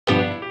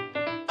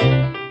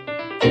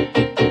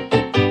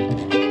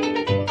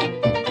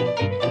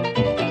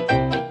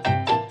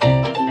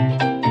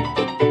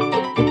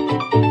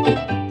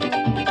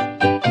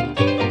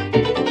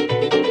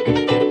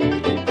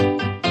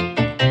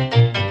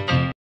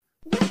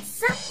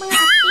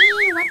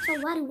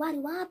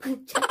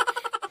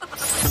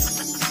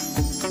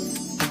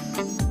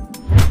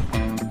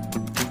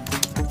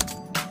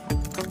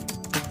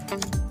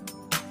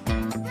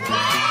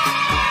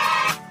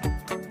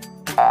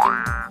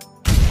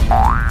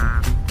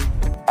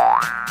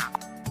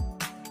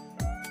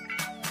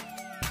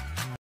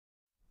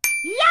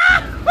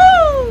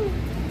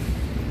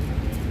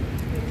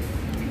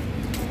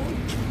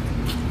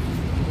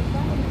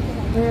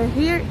We're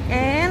here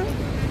in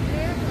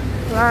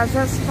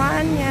Plaza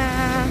España.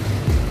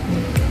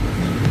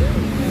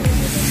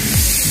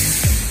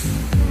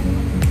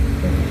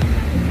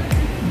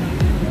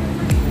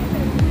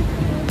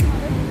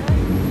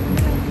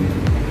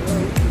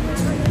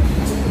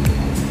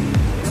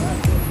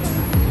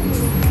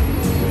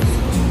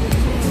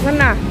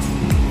 Mana?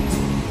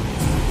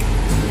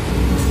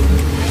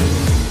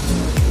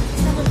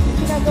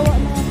 Ginagawa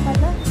na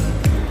pala.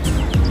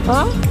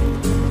 Huh?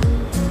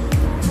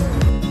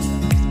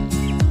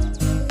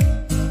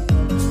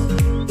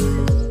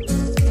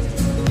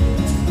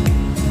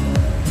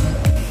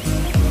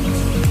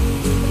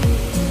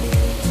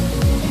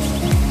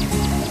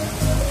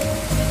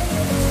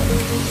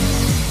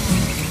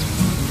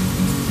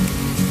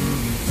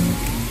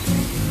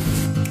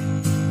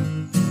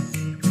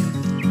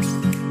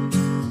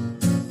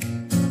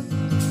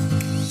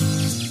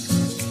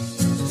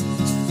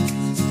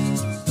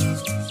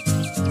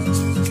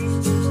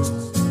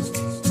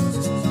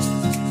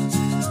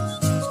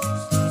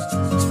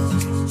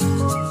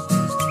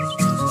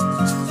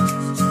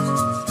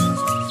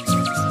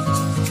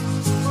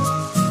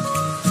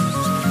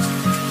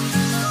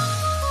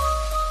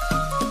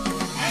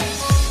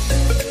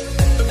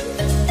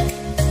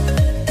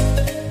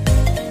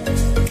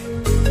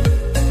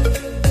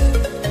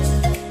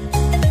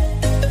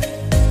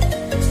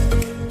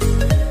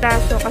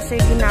 Kaso kasi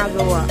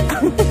ginagawa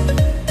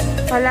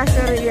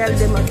Palacio Real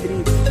de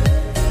Madrid.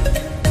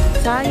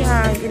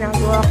 Sayang,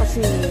 ginagawa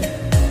kasi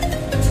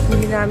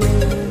hindi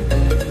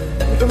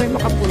kami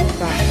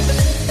makapunta.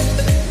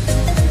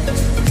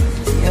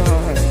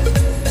 Yan.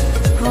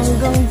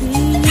 Hanggang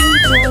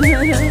dito.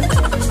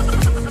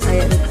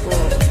 Ayan po.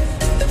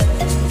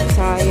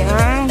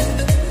 Sayang.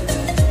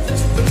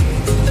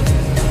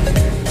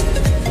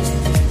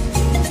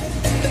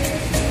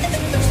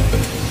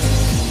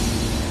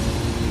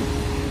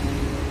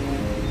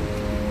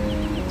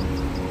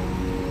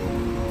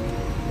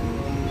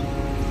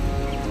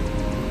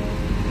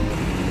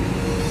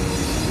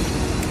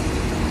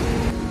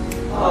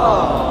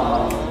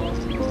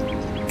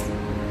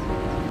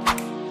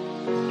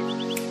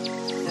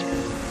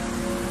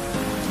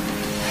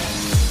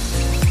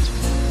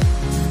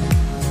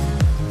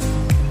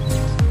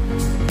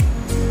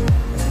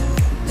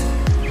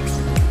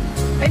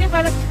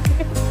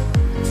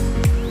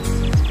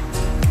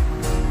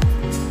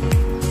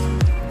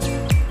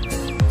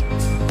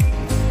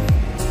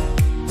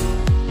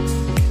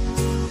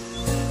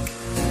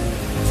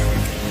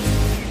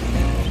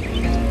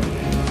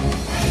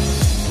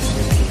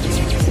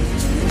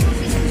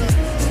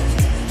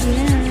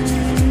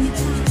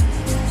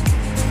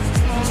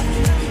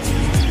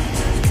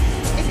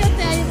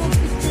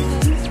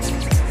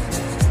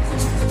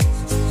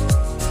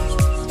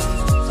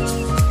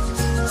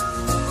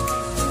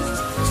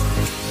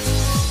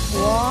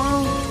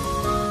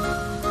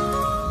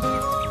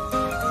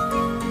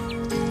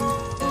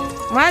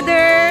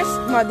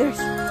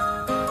 Mothers.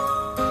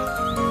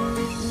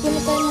 Dito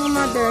tayo mga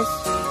mothers.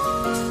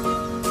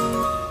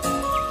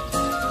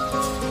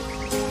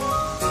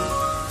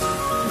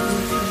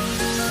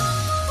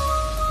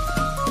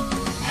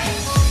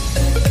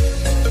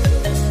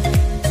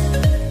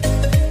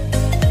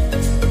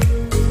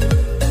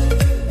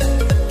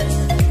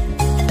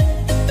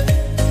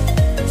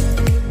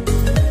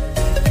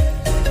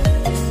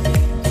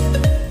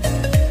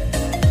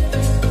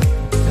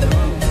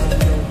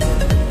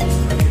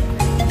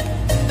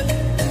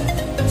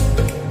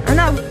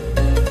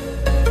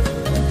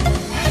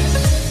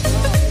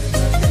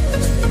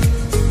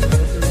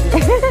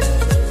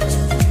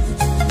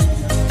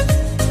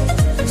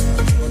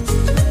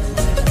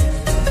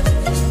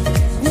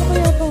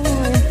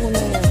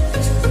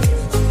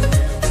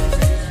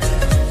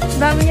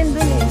 Dami yan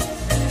dun eh.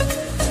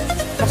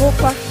 Ako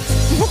pa.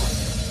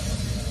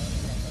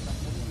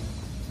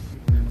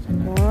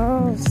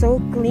 Wow,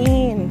 so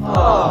clean.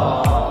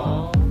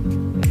 Aww.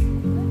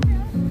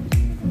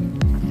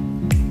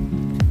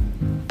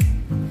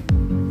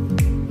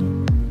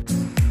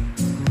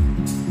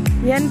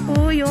 Yan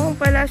po yung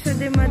Palacio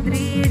de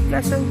Madrid.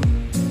 Kaso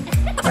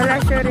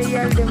Palacio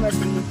Real de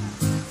Madrid.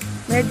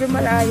 Medyo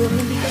malayo.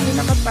 Hindi kami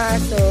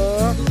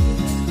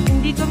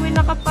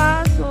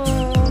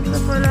nakapasok. Sa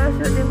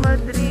Palacio de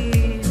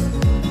Madrid.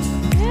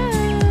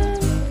 Yan.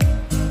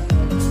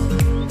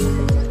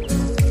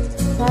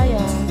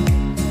 Sayang.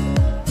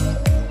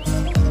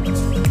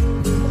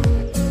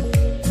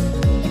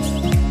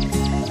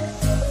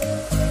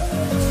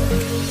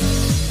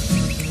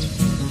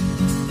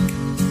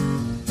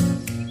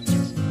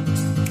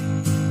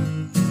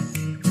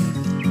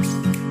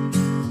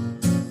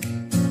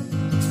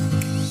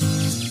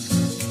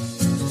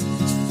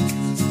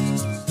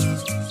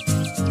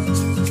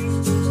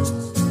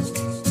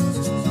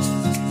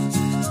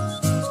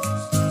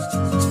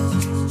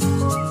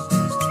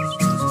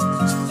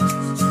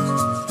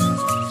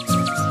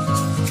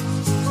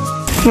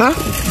 Ha?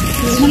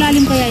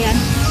 Malalim kaya yan?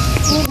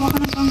 Oo, baka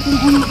ng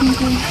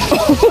kangkong.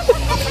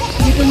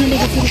 Dito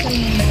naligo si Rizal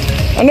ngayon.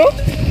 Ano?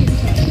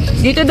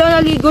 Dito daw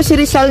naligo si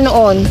Rizal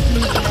noon.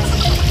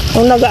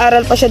 Nung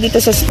nag-aaral pa siya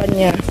dito sa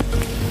Espanya.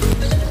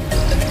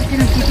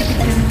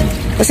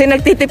 Kasi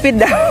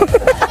nagtitipid daw.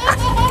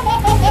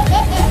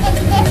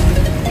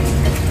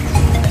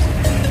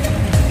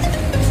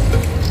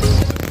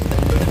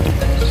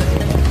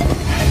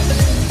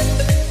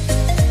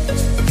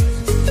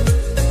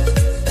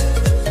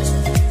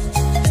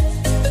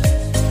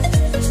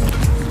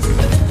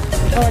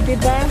 Oh,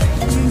 diba?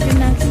 Yung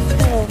gymnastics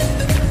ko.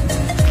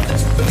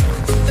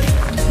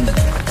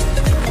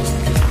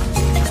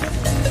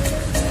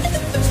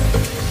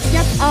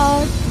 Shout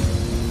out.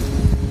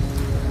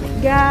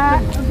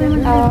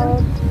 Shout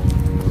out.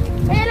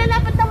 Kaya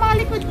lalapat ng mga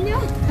likod nyo.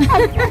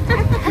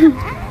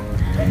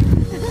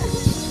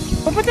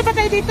 Pupunta pa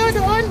tayo dito,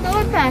 doon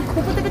pa.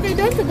 Pupunta pa tayo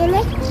doon sa dulo.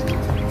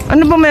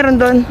 Ano ba meron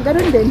doon?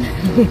 Ganon din.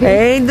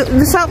 Eh,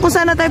 kung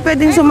sana tayo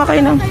pwedeng sumakay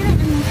ng...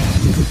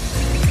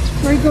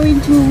 We're going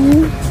to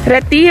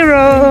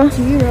Retiro.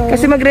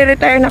 Kasi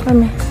magre-retire na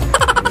kami.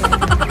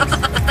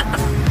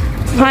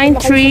 Pine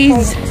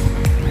trees.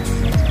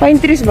 Pine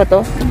trees ba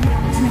to?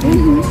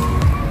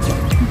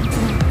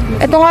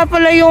 Ito nga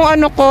pala yung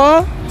ano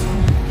ko.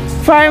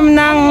 Farm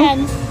ng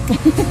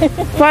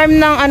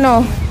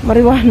ano.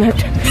 Marijuana.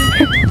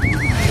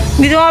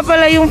 Dito nga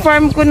pala yung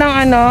farm ko ng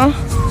ano.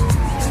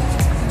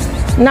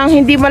 Nang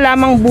hindi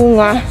malamang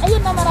bunga.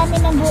 Ayun na, marami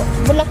ng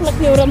bulaklak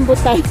yung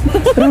rambutan.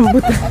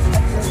 Rambutan.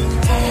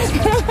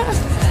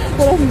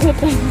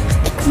 Rambutan.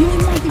 Yung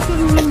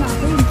nakikisunan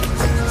natin.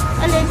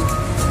 Alin?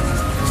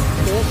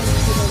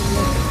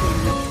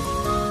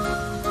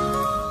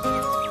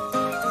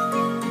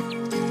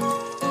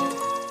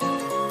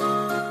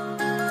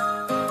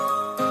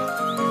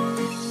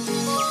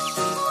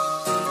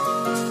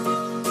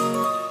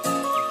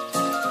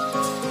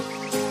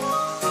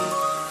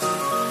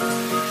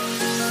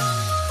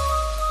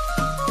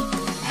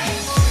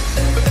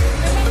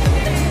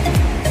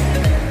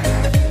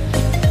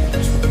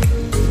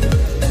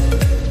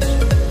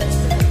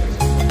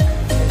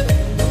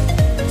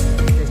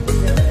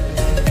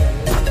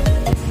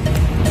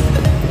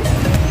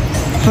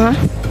 Ha?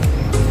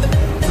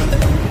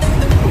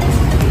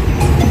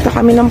 Dito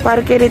kami ng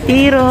Parque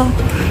Retiro.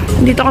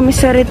 Dito kami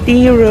sa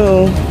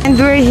Retiro. And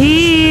we're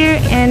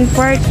here in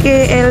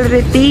Parque El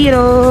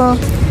Retiro.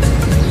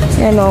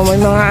 Yan o,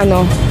 may mga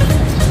ano.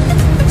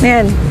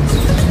 Ayan.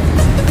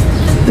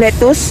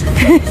 Lettuce.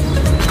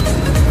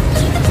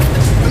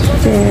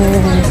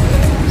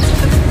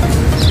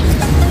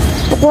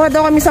 Kukuha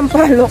daw kami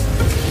sampalok.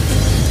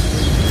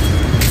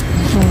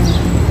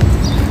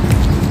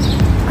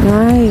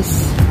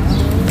 Nice.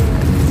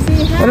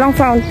 Walang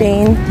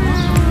fountain.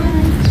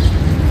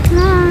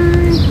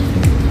 Hi.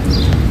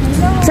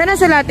 Sana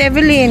sa lahat,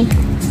 Evelyn?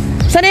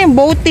 Sana yung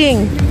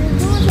boating?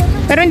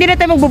 Pero hindi na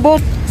tayo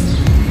magbo-boat.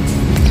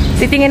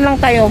 Titingin lang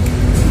tayo.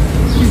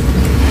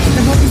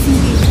 The boat is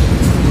sinking.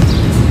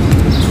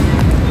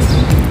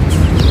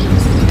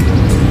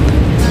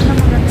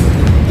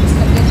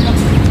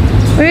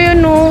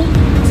 Ayun o.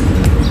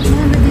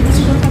 Dito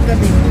siguro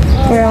paggabi.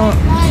 Kaya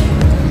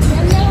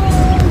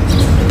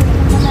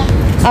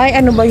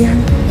ay, ano ba yan?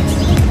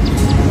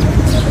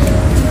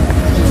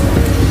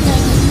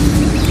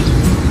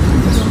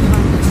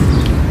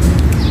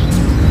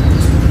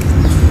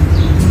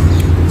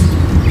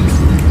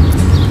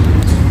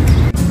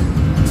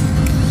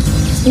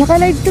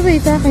 Naka-live to eh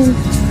sa akin.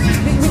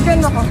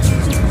 Bigyan mo ko.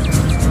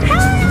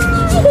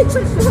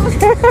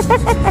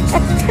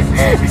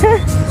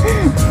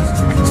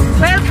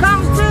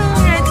 Welcome to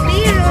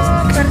Retiro.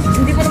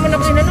 Hindi ko naman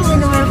ako inanong.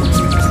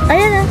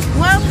 Ayan ah.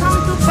 Welcome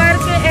to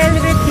Parque El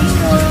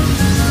Retiro.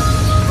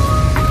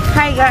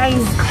 Hi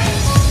guys.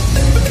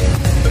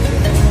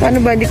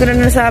 Paano ba? Hindi ko na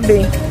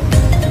nasabi.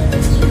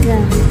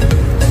 Yan.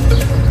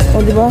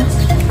 O diba?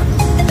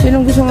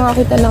 Sinong gusto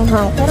makakita ng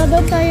hang? Tara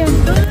doon tayo.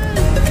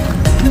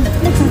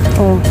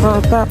 Oh,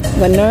 hapak.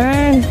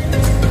 Ganun.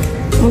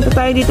 Punta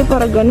tayo dito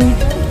para ganun.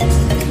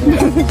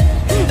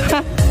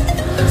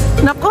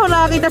 Nako,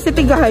 nakakita si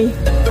Tigay.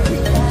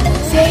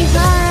 Say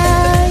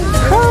hi.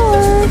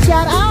 Oh,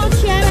 shout out,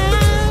 shout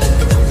out.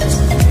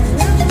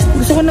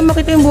 Gusto ko na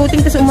makita yung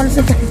boating kasi umalis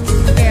na tayo.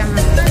 Kaya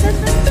nga.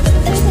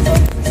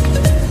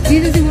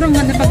 Dito siguro ang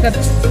ganda paggabi.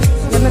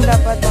 Ganun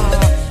dapat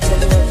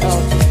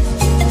workout.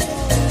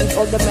 With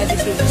all the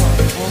meditation.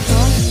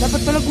 Dapat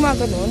pala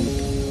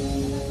gumaganon.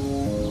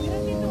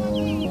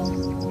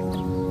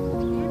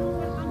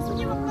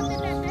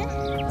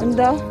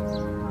 Anda?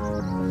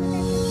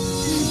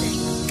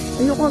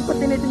 Ayoko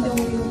magpatinit, hindi ako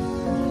yun.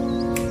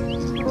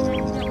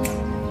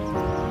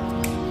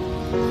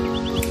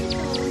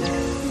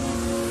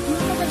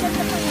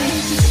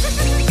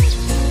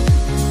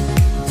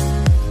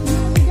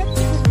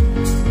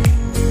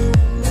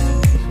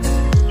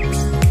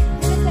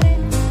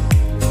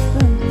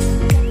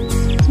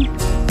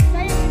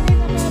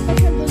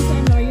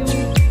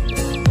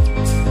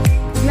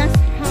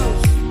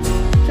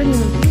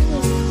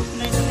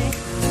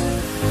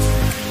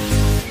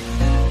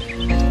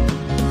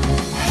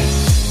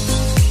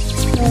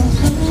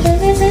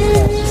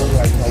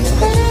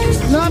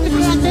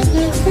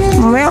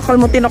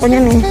 kalmutin ako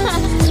niyan eh.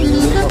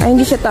 Ay,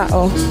 hindi siya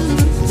tao.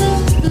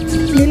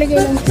 Nilagay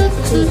lang.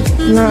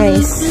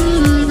 Nice.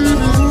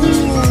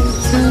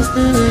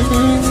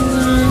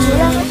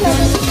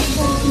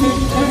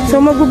 So,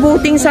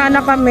 magbubuting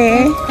sana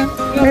kami.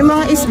 May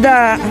mga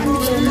isda.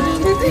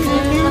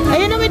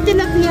 Ayun na, may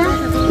tilapia.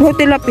 Oh,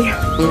 tilapia.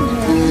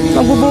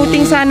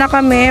 Magbubuting sana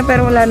kami,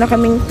 pero wala na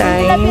kaming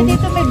Tilapia time.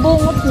 dito may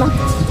bungot na.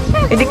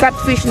 Eh, di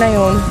catfish na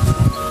yun.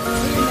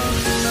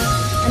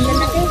 Ang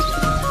lalaki.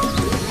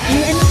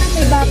 May ano na,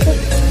 may bakot.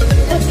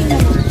 O,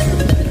 tingnan mo.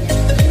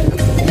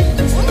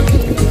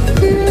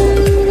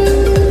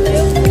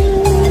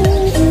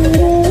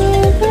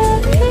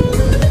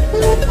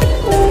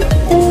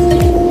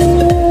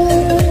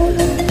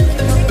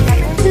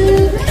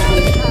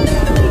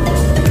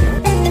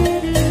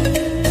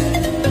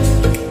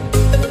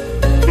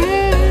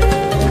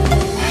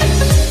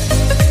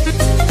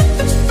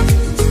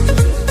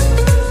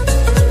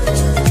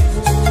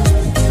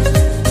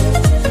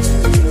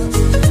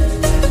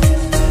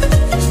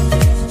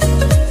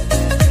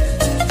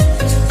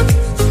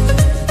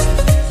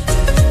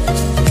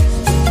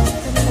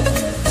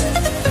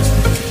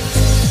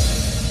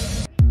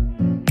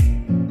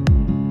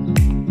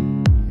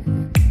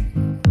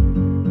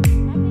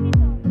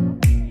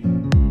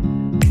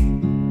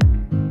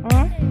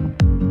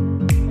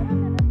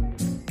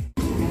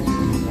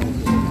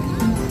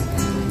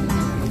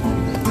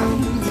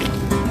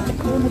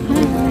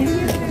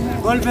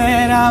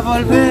 Volver a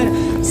volver,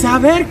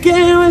 saber que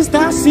no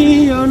estás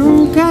y yo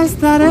nunca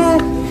estaré.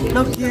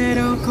 No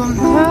quiero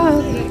contar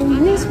lo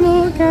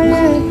mismo que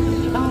ayer,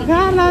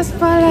 ahogar las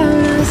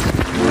palabras,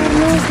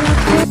 darnos la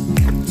piel.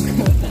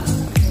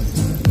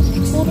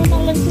 Puro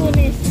ng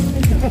lansunis.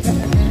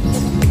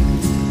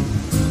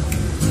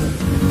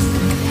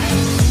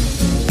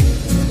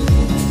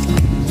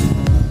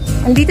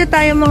 Andito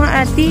tayo mga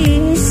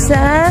ati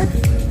sa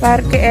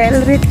Parque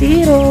El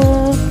Retiro.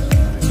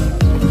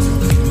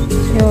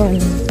 Yun.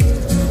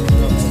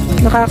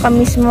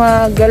 Nakakamiss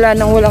magala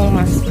ng walang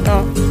mask,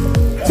 no?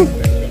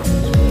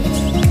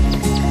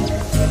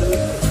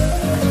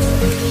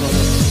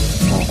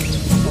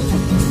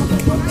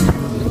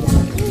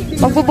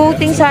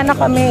 Magbo-boating sana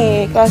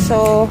kami,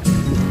 kaso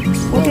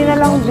buti na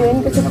lang din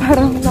kasi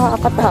parang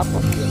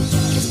nakakatakot.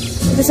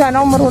 Kasi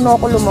sana kung marunong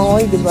ako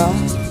lumangoy, di ba?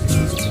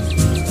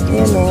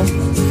 Ayan o.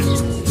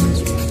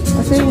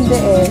 Kasi hindi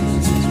eh.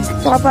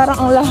 Saka parang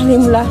ang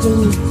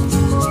lahim-lahim.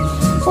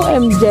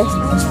 OMG.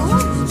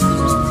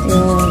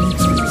 Ayan.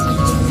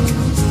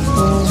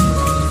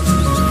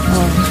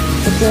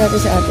 Ito natin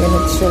sa atin.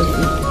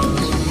 Nag-selfie.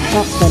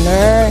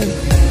 Ganun.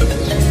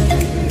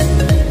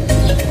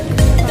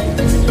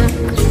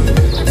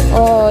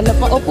 Oh,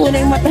 napaupo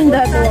na yung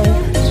matanda doon.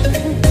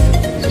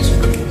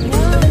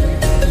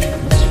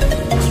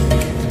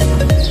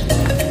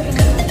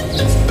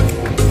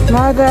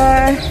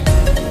 Mother.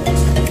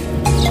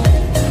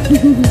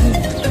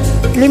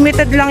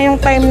 Limited lang yung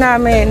time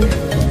namin.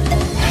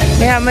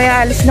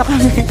 Maya alis na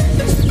kami.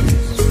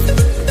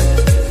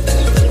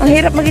 Ang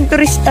hirap maging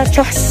turista,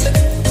 Chos.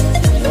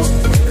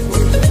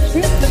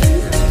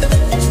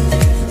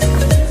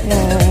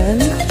 Yan.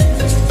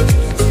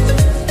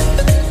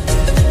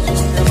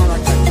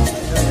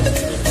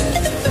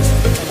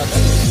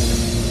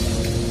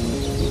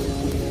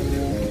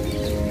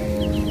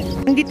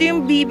 Nandito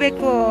yung bibe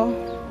ko.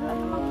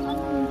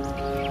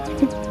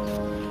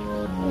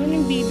 Ano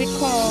yung bibe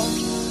ko?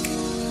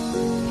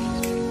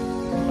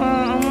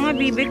 Ang mga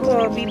bibe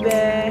ko. Bibe?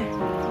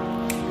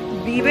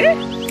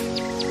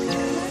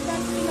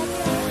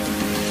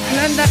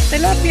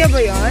 Tilapia ba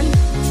yan?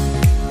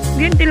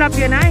 Hindi yung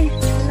tilapia na eh.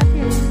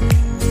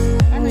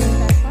 Ano yung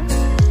tapa?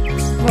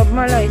 Wag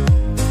malay.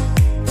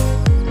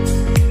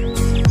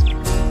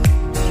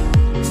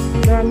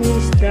 Dami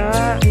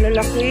isda.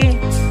 Lalaki.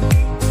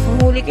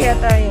 Mahuli kaya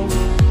tayo.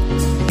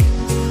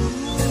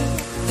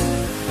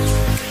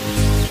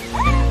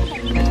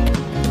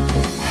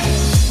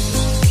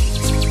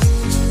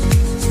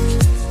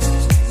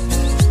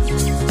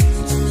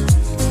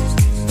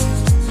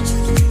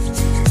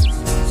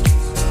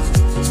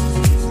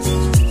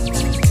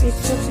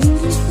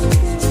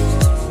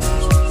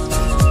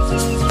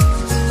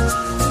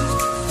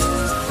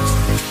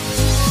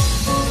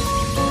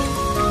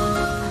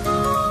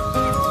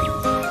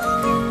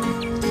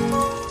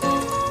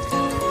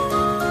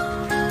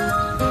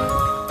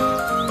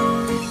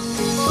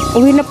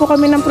 Uwi na po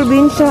kami ng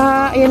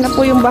probinsya. Ayan na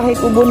po yung bahay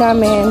kubo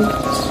namin.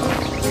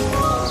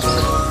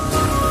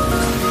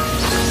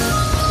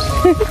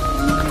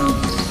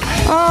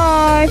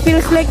 Oh, it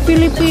feels like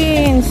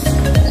Philippines.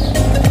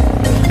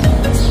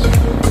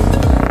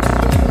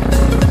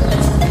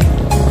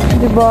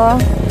 Diba?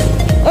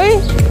 Uy!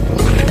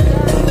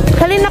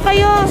 Halina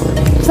kayo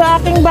sa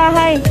aking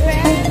bahay.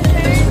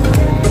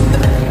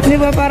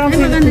 Diba parang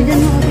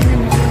Philippines?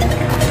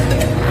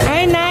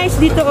 Ay, nice.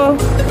 Dito oh.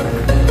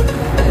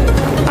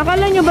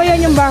 Akala nyo ba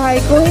yan yung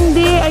bahay ko?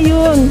 Hindi,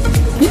 ayun.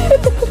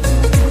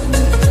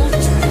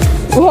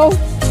 Wow,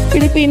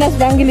 Pilipinas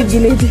ba ang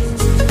gilid-gilid?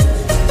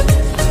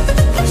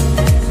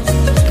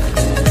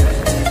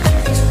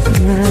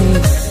 Nice.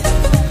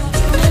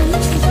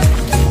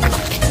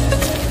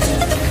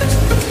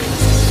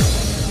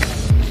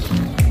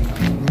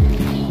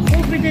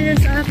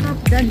 Maintenance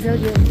of Denzel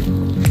yun.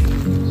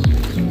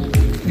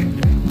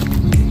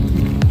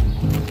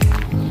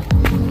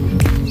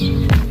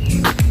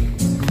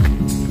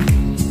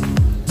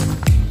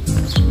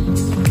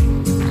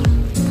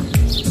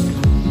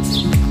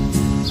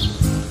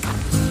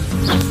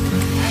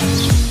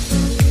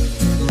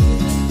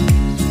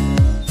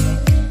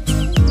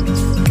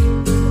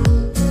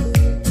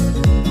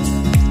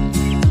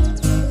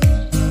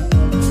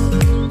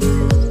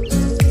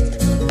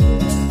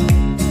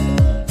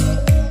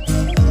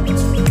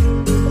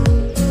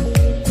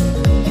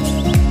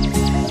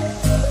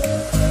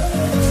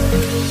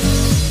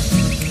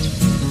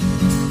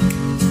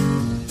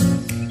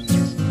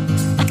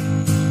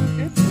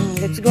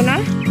 Let's go na.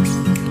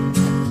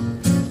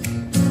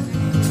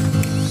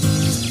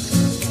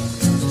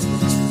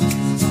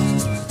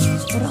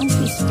 Parang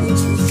peaceful.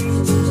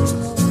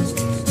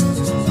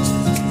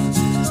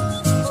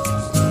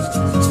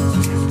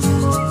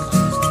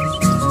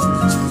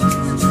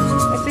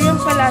 Ito yung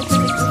palasyo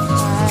ni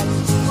Crystal.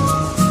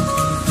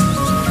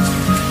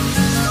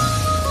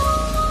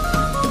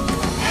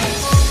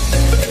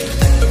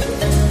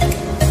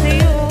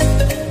 Sa'yo,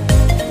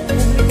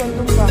 public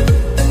kondom ba?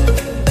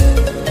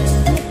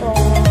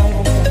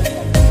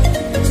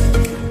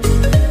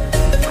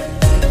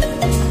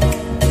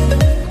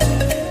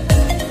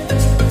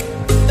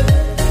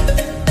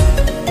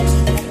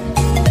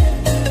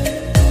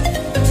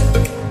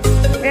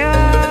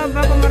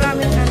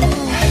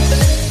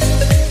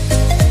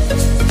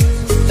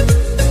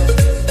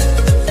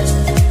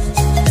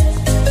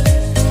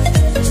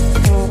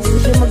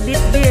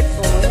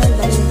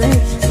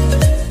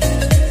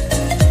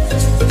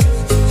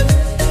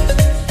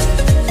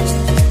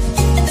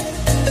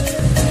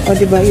 O,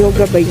 diba?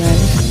 Yoga ba yan?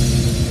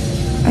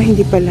 Ay,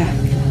 hindi pala.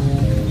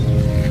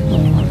 O,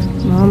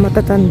 mga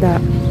matatanda.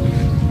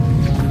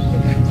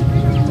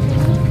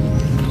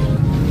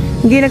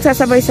 Hindi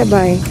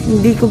nagsasabay-sabay.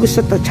 Hindi ko gusto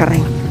to.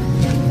 Charing.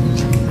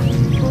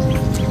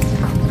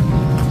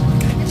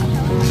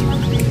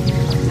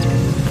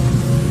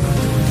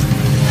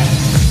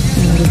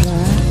 Diba?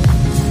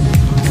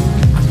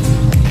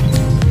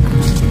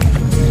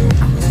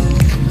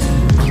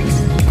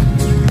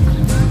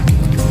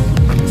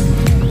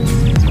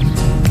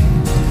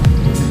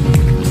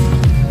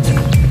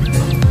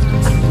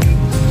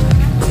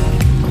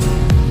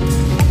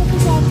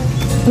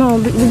 No,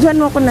 bigyan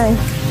mo ako na eh.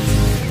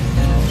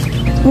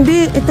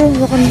 Hindi, ito,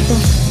 ako nito.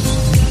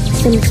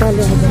 Kasi nagsali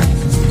ako ba?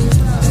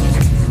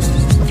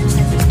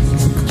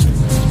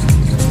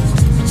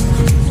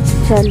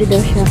 Sali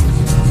daw siya.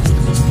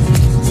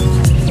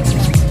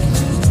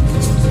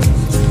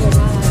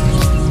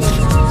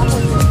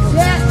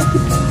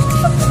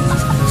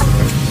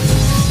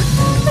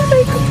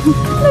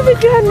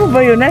 Nabigyan mo ba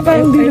yun? Ay,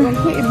 parang Ewan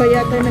ko, iba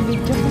yata na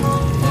video.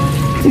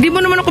 hindi mo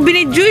naman ako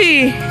binidyo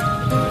eh.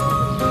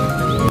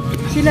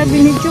 Sila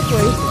binidyo ko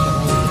eh.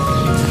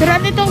 Pero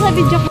ano itong sa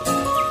video ko?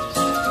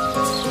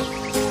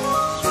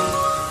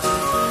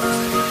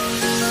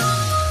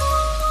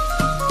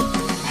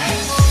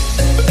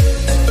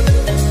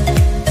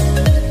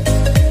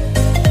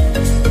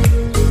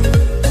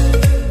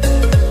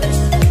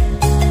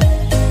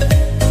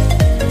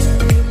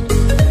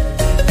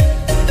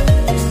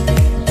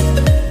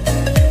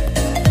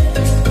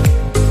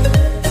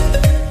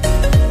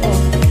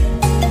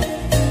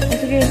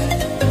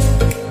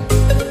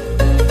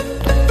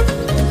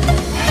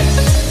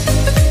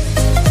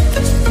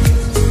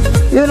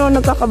 Yun o,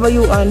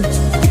 nagkakabayuan.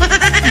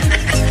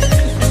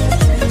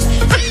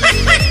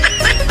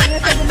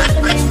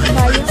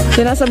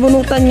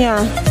 Sinasabunutan niya.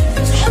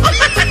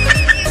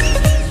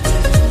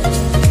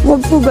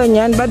 Huwag po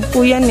ganyan. Bad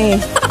po yan eh.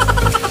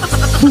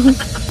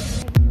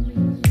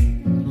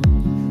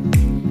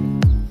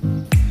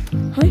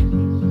 Hay?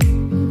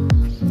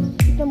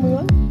 Kita mo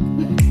yun?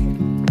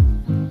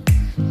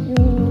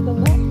 Yung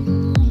matanda?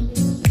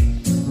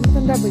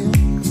 Matanda ba yun?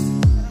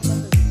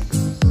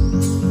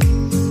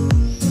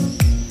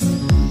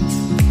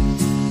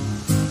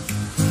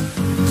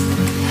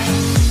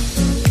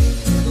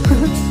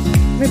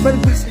 May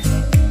balbas eh.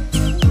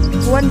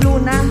 Juan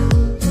Luna.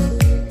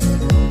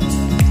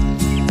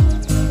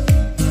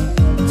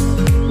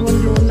 Juan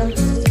Luna.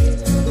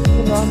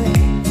 Kunwari.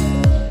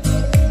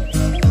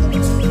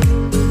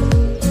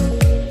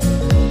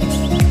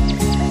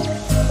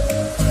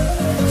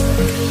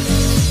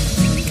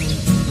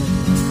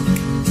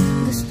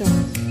 Gusto.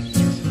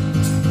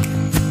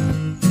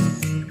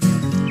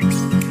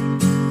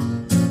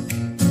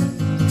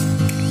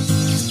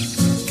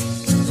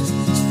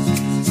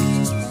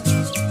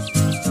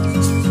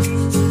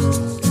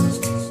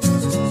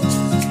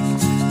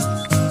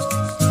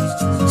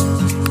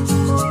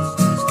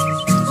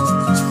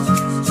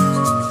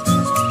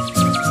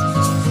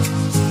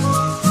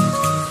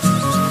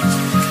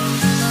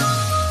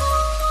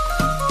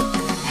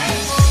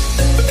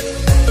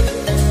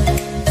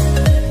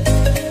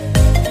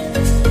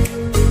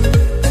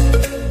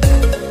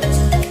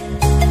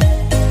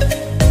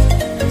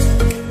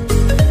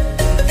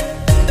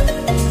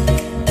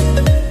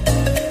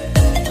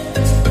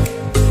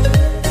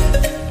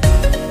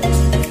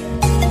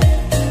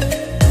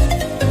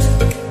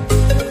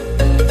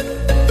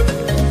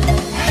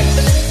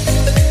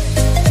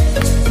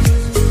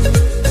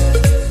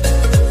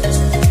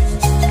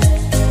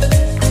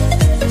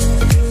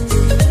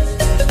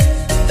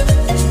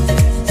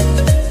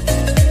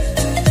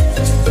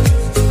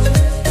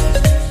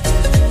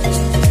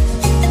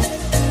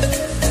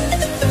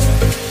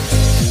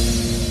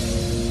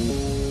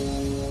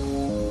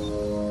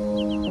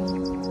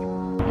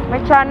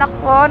 kamag-anak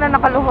ko na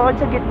nakaluhod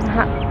sa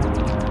gitna.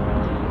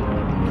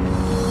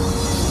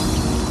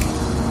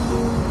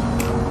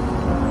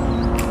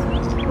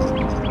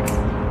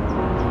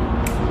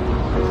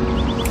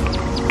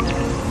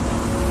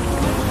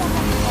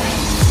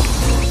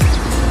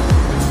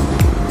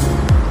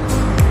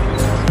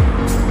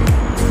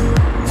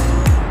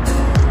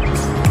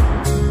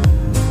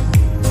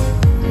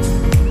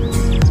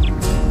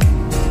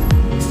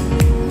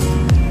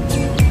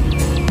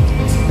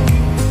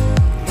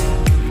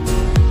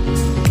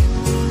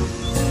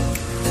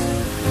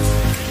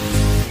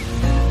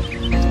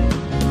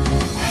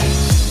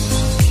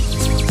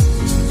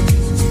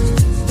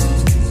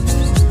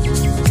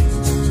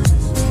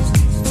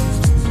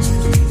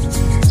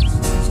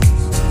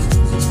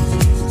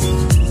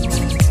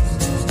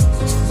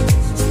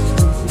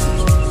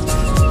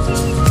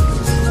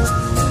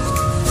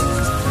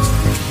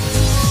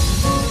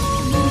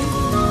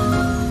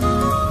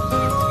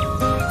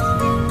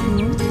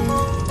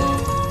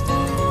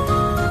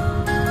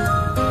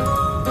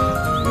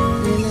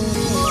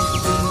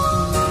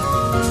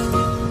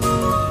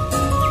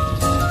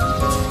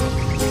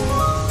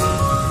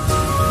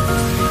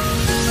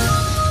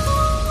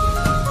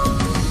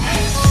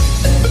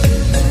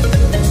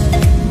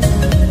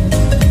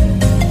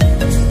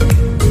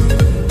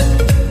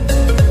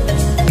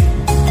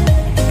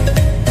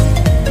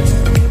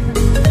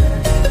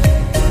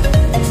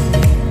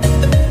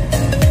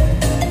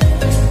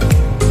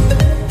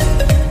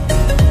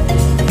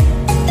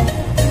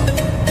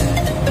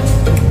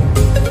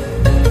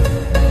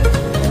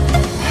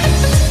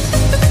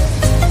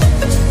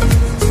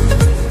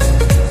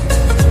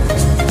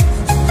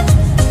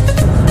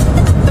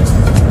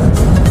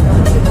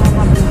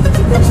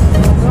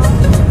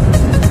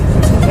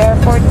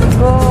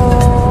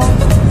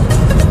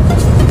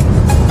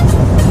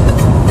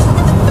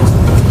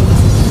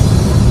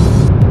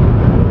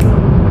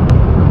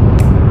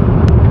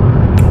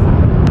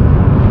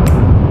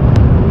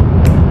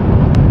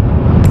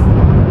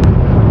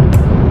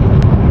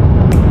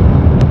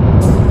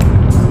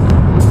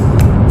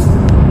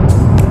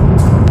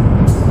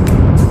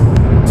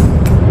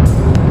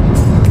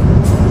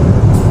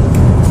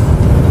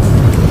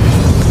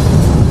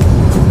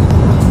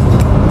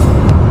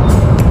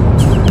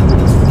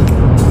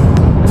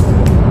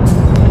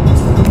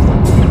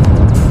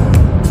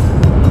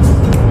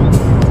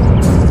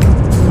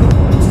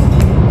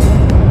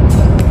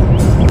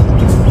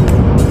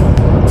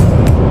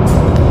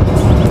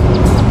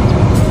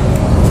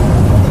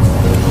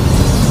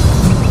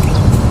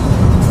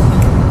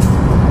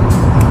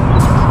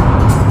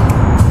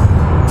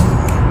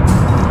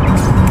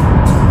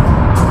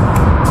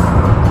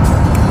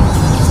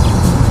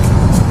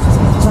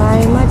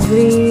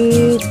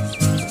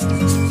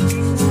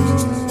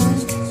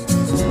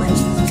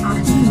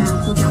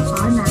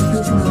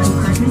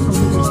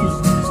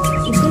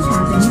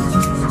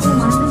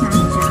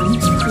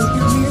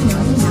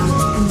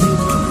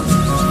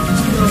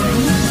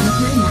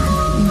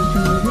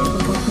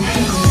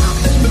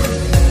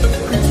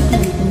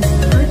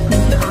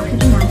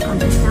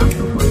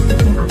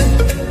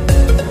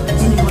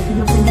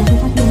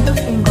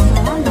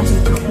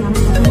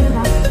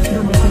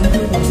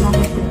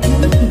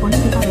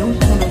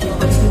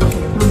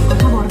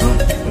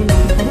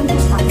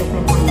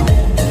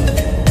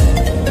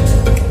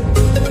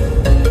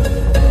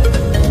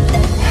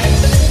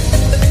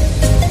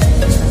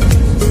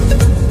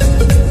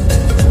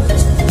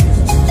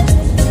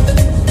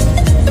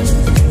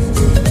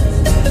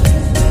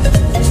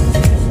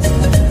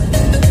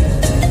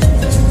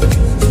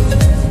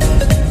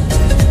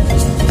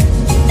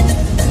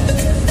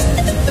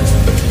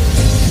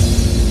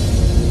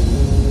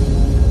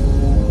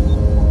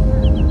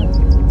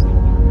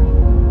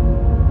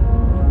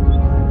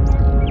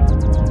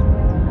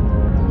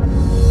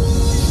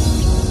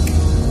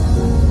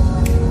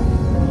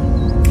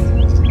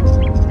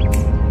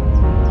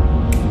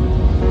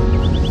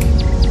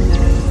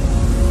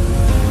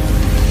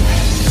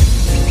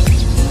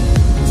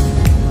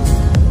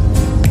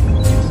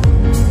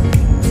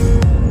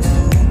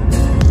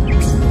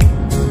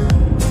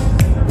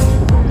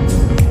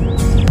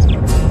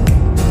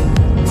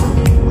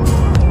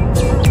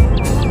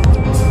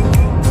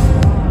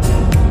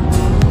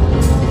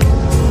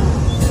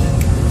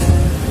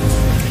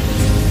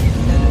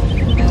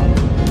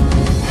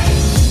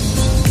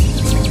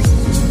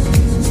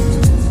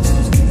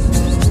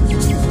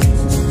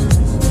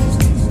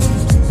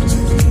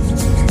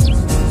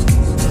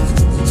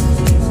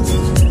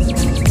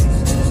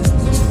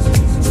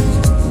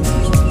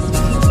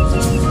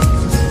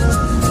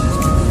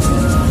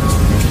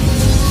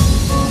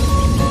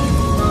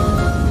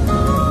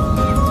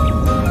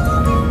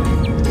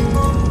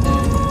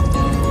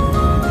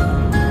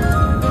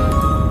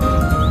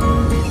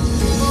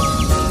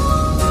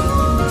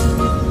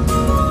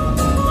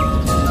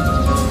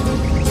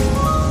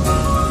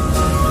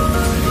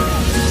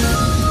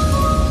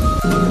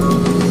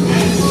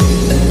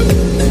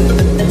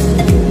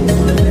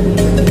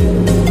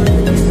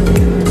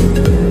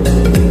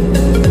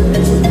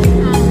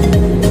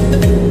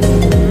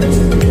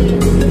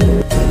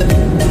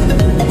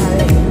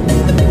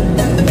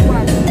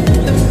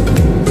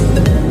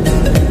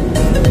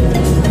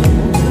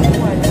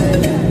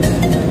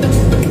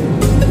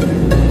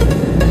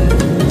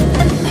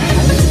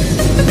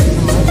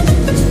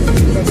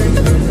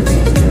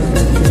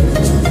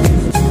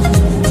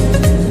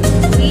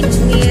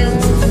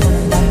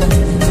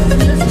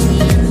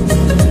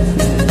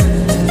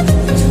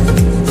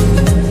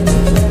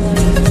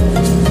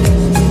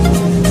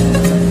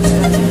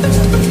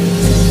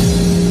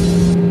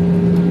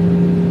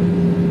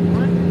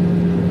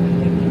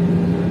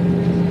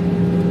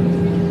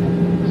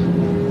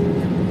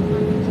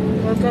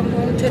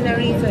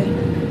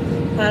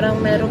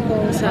 meron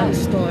pong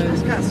sandstorm.